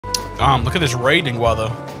Damn, look at this raiding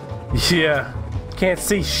weather. Yeah. Can't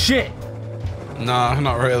see shit. Nah,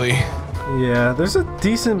 not really. Yeah, there's a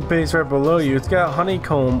decent base right below you. It's got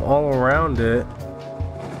honeycomb all around it.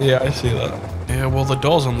 Yeah, I see that. Yeah, well, the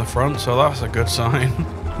door's on the front, so that's a good sign.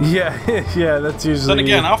 Yeah, yeah, that's usually... Then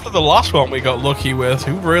again, after the last one we got lucky with,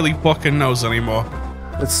 who really fucking knows anymore?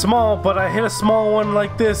 It's small, but I hit a small one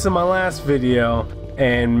like this in my last video.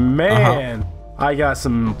 And man, I got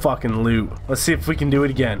some fucking loot. Let's see if we can do it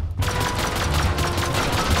again.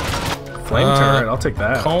 Flame turret, I'll take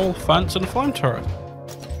that. Coal, fence, and flame turret.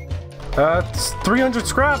 It's 300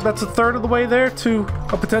 scrap. That's a third of the way there to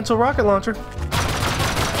a potential rocket launcher.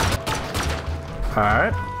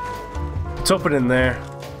 Alright. Let's open in there.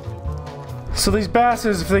 So these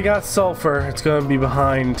bastards, if they got sulfur, it's gonna be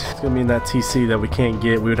behind. It's gonna be in that TC that we can't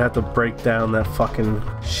get. We would have to break down that fucking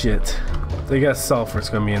shit. If they got sulfur, it's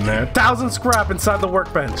gonna be in there. 1,000 scrap inside the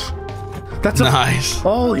workbench. That's nice.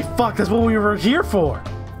 Holy fuck, that's what we were here for.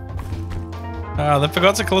 They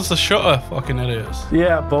forgot to close the shutter, fucking idiots.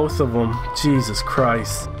 Yeah, both of them. Jesus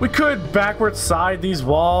Christ. We could backwards side these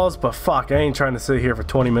walls, but fuck, I ain't trying to sit here for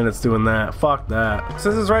 20 minutes doing that. Fuck that.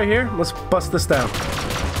 Since it's right here, let's bust this down.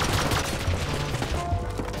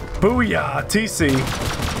 Booyah, TC.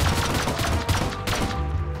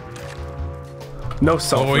 No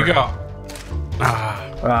sulfur. What we got?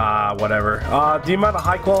 Whatever. The amount of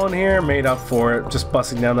high qual in here made up for it. Just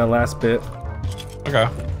busting down that last bit. Okay.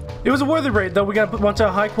 It was a worthy raid though. We got a bunch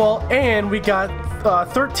of high qual and we got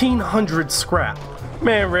 1,300 scrap.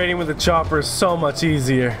 Man, raiding with the chopper is so much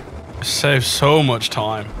easier. It saves so much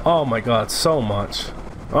time. Oh my god, so much.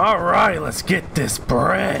 Alright, let's get this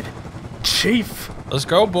bread. Chief. Let's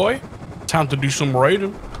go, boy. Time to do some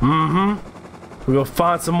raiding. We'll go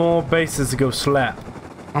find some more bases to go slap.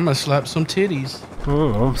 I'm gonna slap some titties.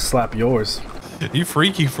 I'm gonna slap yours. You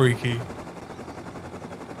freaky freaky.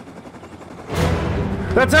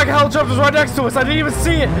 That attack helicopter was right next to us. I didn't even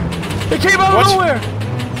see it. It came out of nowhere.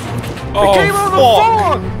 Oh, it came out of the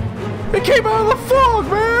fog. It came out of the fog,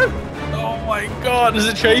 man. Oh my god, is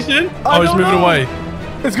it chasing? I Oh, he's moving away.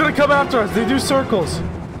 It's gonna come after us. They do circles.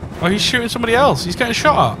 Oh, he's shooting somebody else. He's getting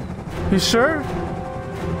shot at. You sure?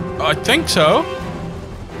 I think so.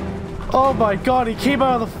 Oh my god, he came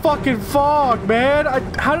out of the fucking fog, man.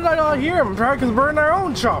 How did I not hear him? Probably because we're in our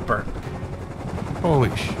own chopper.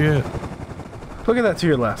 Holy shit. Look at that to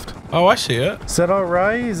your left. Oh, I see it. Is that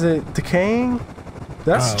alright? Is it decaying?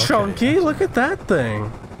 That's okay. chunky. Look at that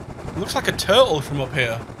thing. It looks like a turtle from up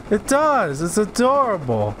here. It does. It's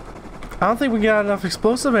adorable. I don't think we got enough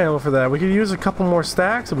explosive ammo for that. We could use a couple more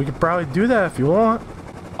stacks and we could probably do that if you want.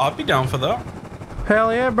 I'd be down for that.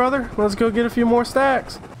 Hell yeah, brother. Let's go get a few more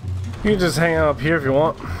stacks. You can just hang out up here if you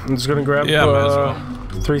want. I'm just gonna grab might as well.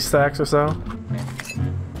 3 stacks or so.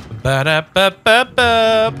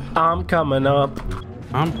 Ba-da-ba-ba-ba. I'm coming up.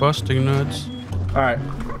 I'm busting nuts. Alright,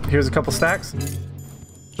 here's a couple stacks.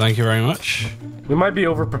 Thank you very much. We might be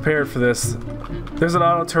over prepared for this. There's an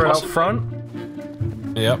auto turret out front.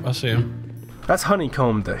 Yep, I see him. That's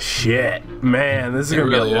honeycomb the shit. Man, this is gonna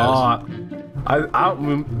really be a lot.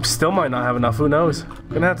 We still might not have enough, who knows?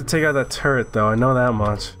 Gonna have to take out that turret though, I know that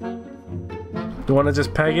much. You wanna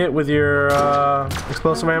just peg it with your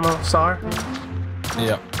explosive ammo, Sar?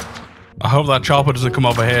 Yep. I hope that chopper doesn't come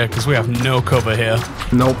over here, because we have no cover here.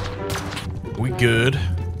 Nope. We good.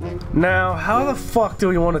 Now, how the fuck do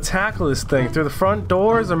we want to tackle this thing? Through the front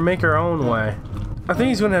doors or make our own way? I think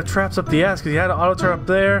he's gonna have traps up the ass, because he had an auto turret up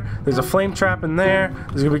there, there's a flame trap in there,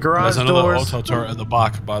 there's gonna be garage There's another doors. auto turret at the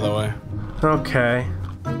back, by the way. Okay.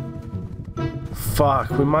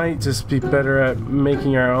 Fuck, we might just be better at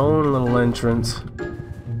making our own little entrance.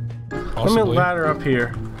 Possibly. Let me ladder up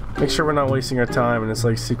here. Make sure we're not wasting our time and it's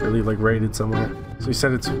like secretly like raided somewhere. So you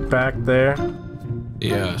said it's back there?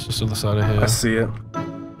 Yeah, it's just on the side of here. I see it.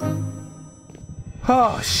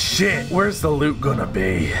 Oh shit, where's the loot gonna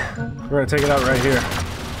be? We're gonna take it out right here.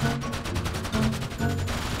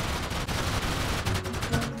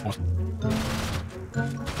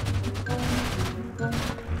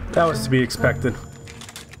 That was to be expected.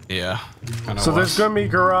 Yeah. So there's gonna be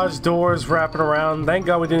garage doors wrapping around. Thank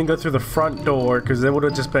God we didn't go through the front door, because it would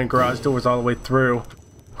have just been garage doors all the way through.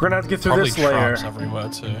 We're gonna have to get through this layer. Everywhere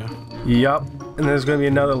too. Yup. And there's gonna be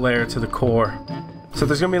another layer to the core. So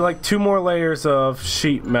there's gonna be like 2 more layers of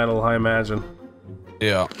sheet metal, I imagine.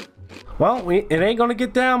 Yeah. Well, it ain't gonna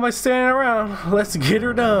get down by standing around. Let's get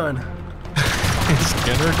her done. Let's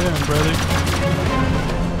get her done, brother.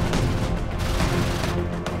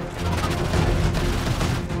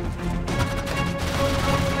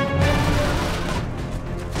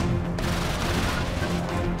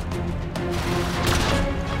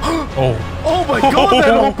 Oh. Oh my god,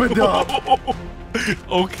 that opened up.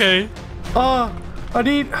 Okay. I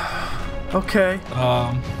need... Okay.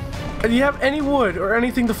 Do you have any wood or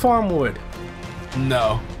anything to farm wood?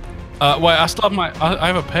 No. Wait, I still have I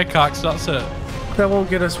have a pickaxe, that's it. That won't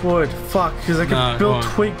get us wood. Fuck, because I can build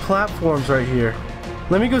twig platforms right here.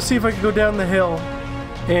 Let me go see if I can go down the hill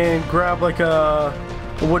and grab like a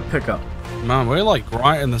wood pickup. Man, we're like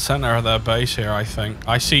right in the center of their base here, I think.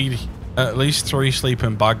 I see at least 3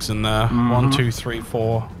 sleeping bags in there. 1, 2, 3,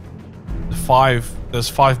 4, 5. There's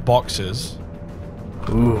 5 boxes.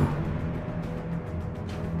 Ooh.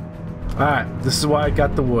 Alright, this is why I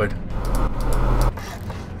got the wood.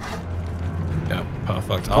 Yeah,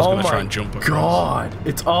 perfect. I was gonna try and jump across. God,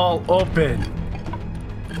 it's all open.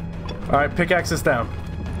 Alright, pickaxe this down.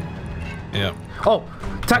 Yeah. Oh,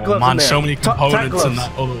 tech gloves man, in there. so many components in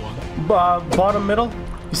that other one. Bottom middle,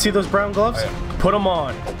 you see those brown gloves? Oh, yeah. Put them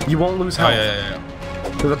on. You won't lose health.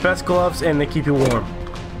 They're the best gloves and they keep you warm.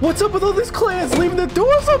 What's up with all these clans leaving the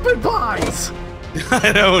doors open, boys?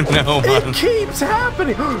 I don't know, man. It keeps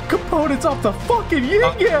happening. Components off the fucking yin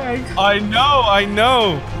yang. I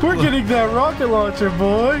know. We're getting that rocket launcher,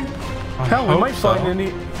 boy. Hell, we might find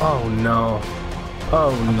any. Oh no.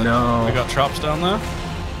 Oh no. We got traps down there.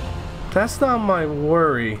 That's not my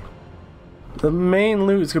worry. The main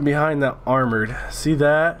loot is gonna be behind that armored. See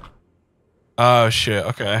that? Oh shit.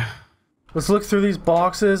 Okay. Let's look through these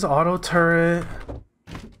boxes. Auto turret.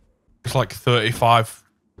 It's like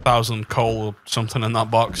 35,000 coal or something in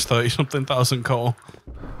that box. 30-something thousand coal.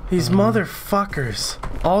 These motherfuckers.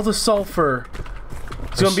 All the sulfur.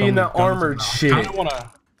 It's gonna be in that armored shit. I don't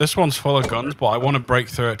wanna. This one's full of guns, but I want to break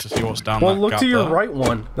through it to see what's down there. Well, look to your right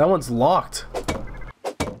one. That one's locked.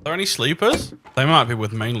 Are there any sleepers? They might be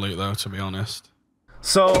with main loot though, to be honest.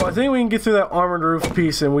 So I think we can get through that armored roof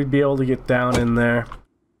piece and we'd be able to get down in there.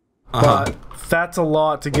 But that's a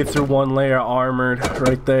lot to get through one layer armored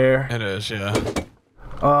right there. It is, yeah.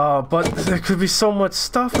 But there could be so much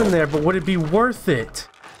stuff in there, but would it be worth it?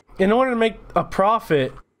 In order to make a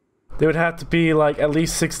profit, there would have to be like at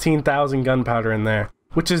least 16,000 gunpowder in there.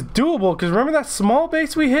 Which is doable, because remember that small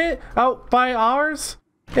base we hit out by ours?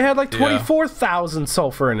 It had like 24,000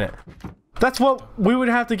 sulfur in it. That's what we would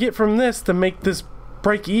have to get from this to make this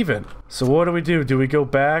break even. So what do? Do we go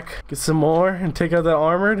back, get some more, and take out that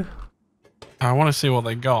armored? I want to see what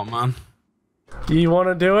they got, man. Do you want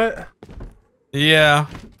to do it? Yeah.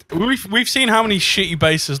 We've seen how many shitty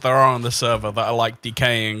bases there are on the server that are like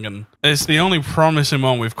decaying, and it's the only promising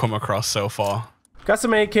one we've come across so far. Got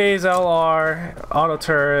some AKs, LR, auto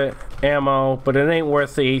turret, ammo, but it ain't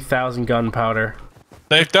worth the 8,000 gunpowder.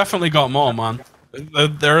 They've definitely got more, man.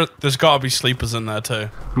 There's got to be sleepers in there too.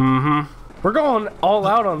 We're going all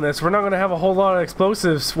out on this. We're not going to have a whole lot of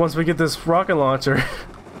explosives once we get this rocket launcher.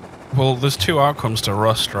 Well, there's 2 outcomes to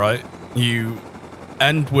Rust, right? You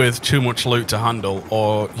end with too much loot to handle,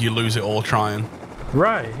 or you lose it all trying.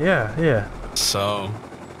 Right, yeah. So,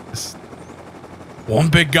 it's one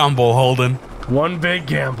big gamble, Holden. One big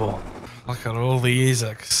gamble. Look at all these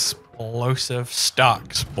explosive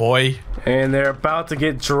stacks, boy. And they're about to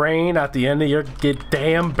get drained at the end of your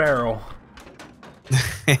damn barrel.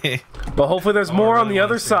 But hopefully there's more on the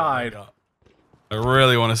other side. I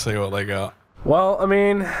really want to see what they got. Well, I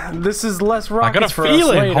mean, this is less rockets for us later.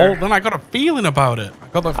 I got a feeling, Holden. I got a feeling about it. I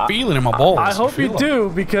got a feeling in my balls. I hope you do,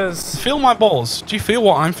 because... Feel my balls. Do you feel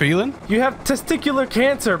what I'm feeling? You have testicular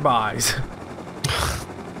cancer, boys.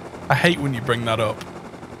 I hate when you bring that up.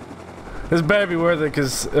 This better be worth it,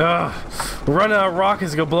 because running out of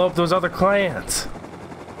rockets is going to blow up those other clans.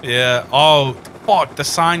 Yeah. Oh, fuck. The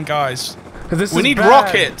sign guys. We need bad.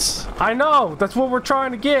 Rockets. I know. That's what we're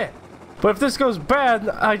trying to get. But if this goes bad,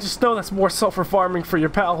 I just know that's more sulfur farming for your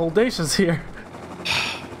pal Holdacious here.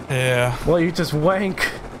 Yeah. Well, you just wank.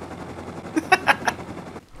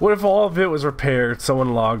 What if all of it was repaired?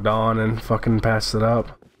 Someone logged on and fucking passed it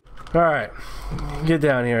up. Alright. Get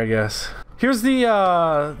down here, I guess. Here's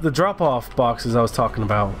the drop-off boxes I was talking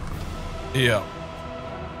about. Yeah.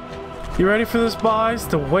 You ready for this, boys?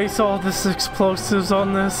 To waste all this explosives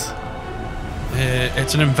on this?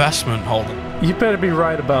 It's an investment, Holden. You better be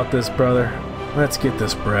right about this, brother. Let's get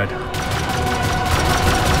this bread.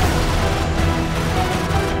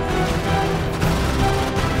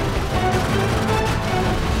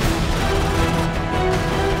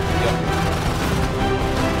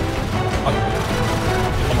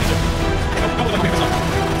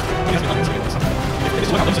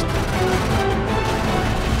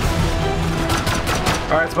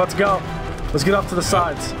 Alright, it's about to go. Let's get up to the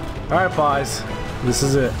sides. Alright, boys. This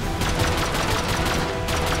is it.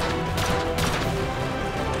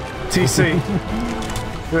 TC.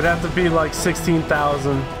 It would have to be like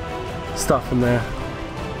 16,000 stuff in there.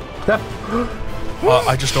 That.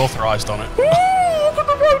 I just authorized on it. Look at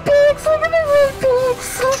the white box! Look at the white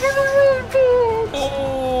box! Look at the white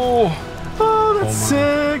box! Oh, that's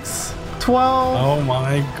 6, 12. Oh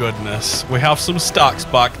my goodness. We have some stacks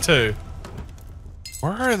back too.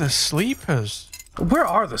 Where are the sleepers? Where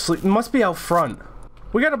are the sleepers? Must be out front.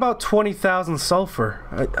 We got about 20,000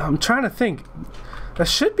 sulfur. I'm trying to think. That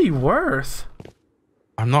should be worth.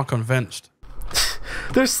 I'm not convinced.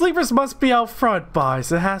 Their sleepers must be out front,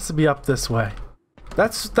 boys. It has to be up this way.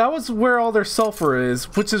 That was where all their sulfur is,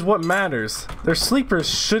 which is what matters. Their sleepers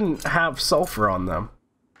shouldn't have sulfur on them.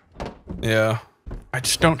 Yeah. I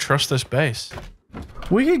just don't trust this base.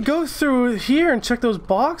 We could go through here and check those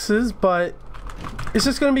boxes, but it's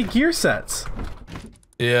just gonna be gear sets.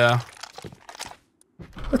 Yeah.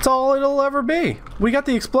 That's all it'll ever be. We got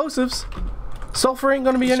the explosives. Sulfur ain't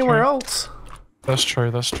gonna be anywhere else. That's true,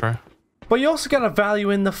 that's true. But you also gotta value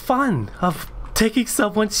in the fun of taking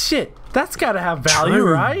someone's shit. That's gotta have value,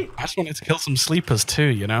 True. right? I just wanted to kill some sleepers too,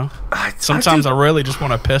 you know? Sometimes I really just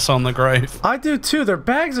want to piss on the grave. I do too. Their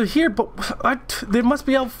bags are here, but they must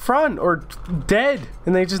be out front or dead,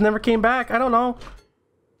 and they just never came back. I don't know.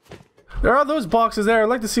 There are those boxes there. I'd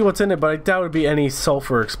like to see what's in it, but I doubt it would be any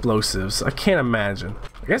sulfur explosives. I can't imagine.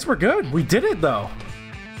 I guess we're good. We did it, though.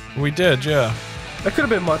 We did, yeah. That could have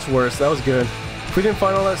been much worse. That was good. If we didn't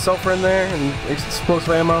find all that sulfur in there and explosive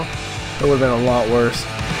ammo, it would have been a lot worse.